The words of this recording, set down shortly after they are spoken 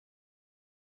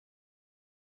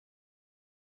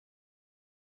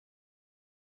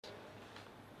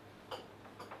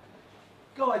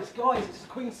Guys, it's the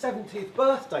Queen's 70th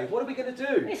birthday. What are we going to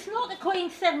do? It's not the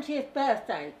Queen's 70th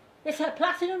birthday. It's her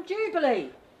Platinum Jubilee.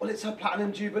 Well, it's her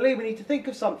Platinum Jubilee. We need to think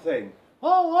of something.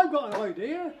 Oh, I've got an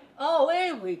idea. Oh,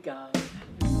 here we go.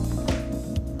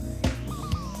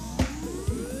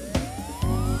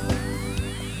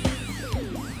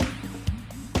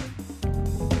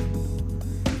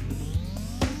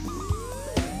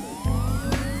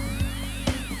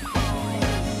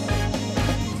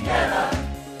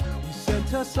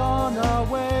 Us on our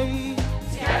way.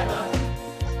 Together.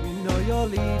 We know you'll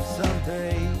leave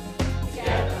someday.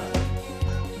 Together.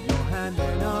 Your hand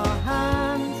in our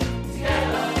hands.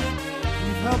 Together.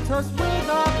 You've helped us with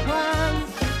our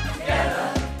plans.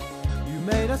 Together. You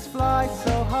made us fly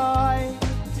so high.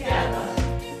 Together.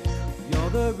 You're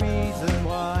the reason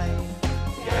why.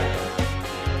 Together.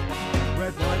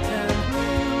 Red, white and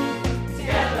blue.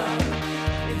 Together.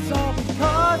 It's all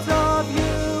because of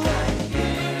you.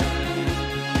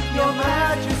 Your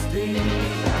Majesty,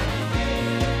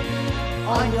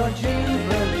 on your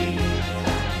Jubilee,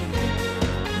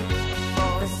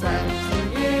 for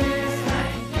 70 years,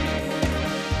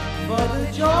 for the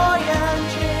joy and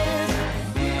cheers,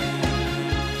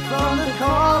 from the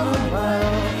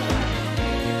Commonwealth,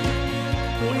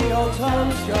 we all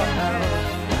toast your health.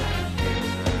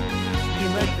 You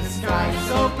make the sky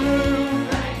so blue,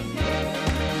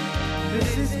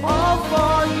 this is all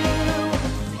for you.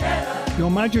 Your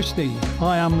Majesty,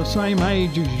 I am the same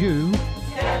age as you,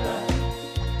 Together.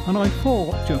 and I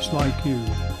fought just like you.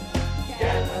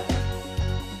 Together.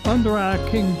 Under our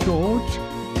King George,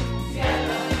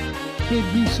 Together.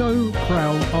 he'd be so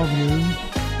proud of you.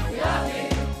 We love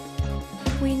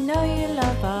you. We know you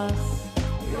love us.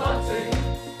 We want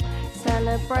to.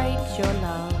 Celebrate your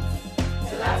love.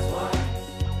 So that's why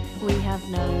We have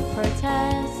no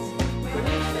protest when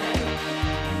we say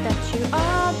that you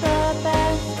are the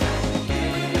best.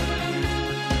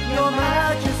 Your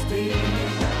Majesty,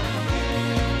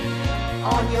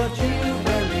 on your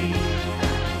Jubilee,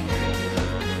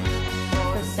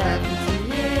 for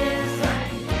 70 years,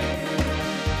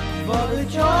 for the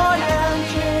joy and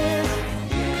cheers,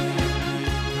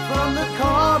 from the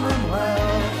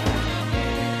Commonwealth,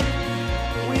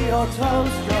 we all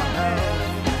toast your health.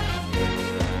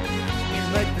 You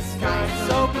make the sky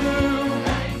so blue,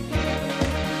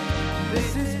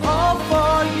 this is all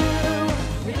for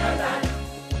you. we know that.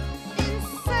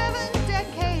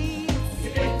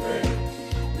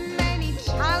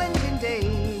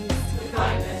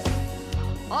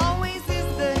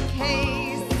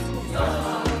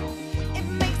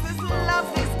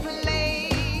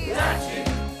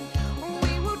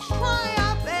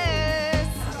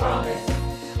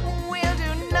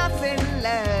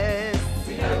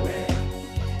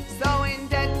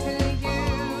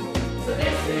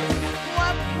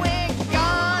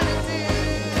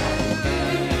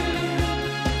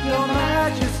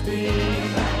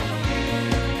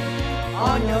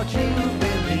 On your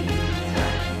Jubilee,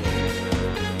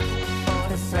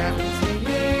 for 70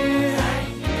 years,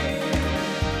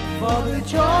 for the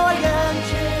joy and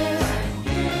cheers,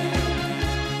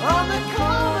 on the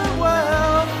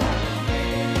Commonwealth,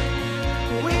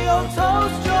 we all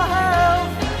toast your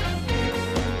health.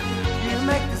 You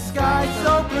make the sky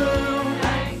so blue,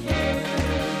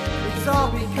 it's all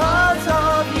because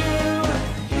of you.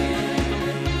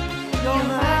 Your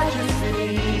Majesty,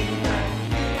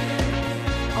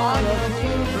 on your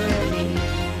Jubilee,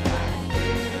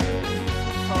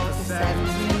 for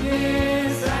 70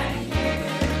 years,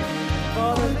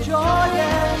 for the joy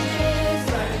and cheers.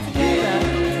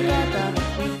 Together,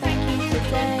 we thank you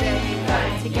today.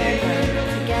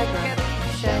 Together,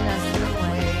 shown us the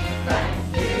way.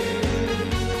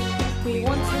 We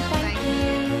want to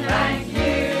thank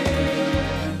you.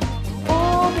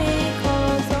 All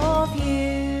because of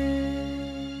you.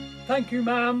 Thank you,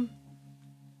 ma'am.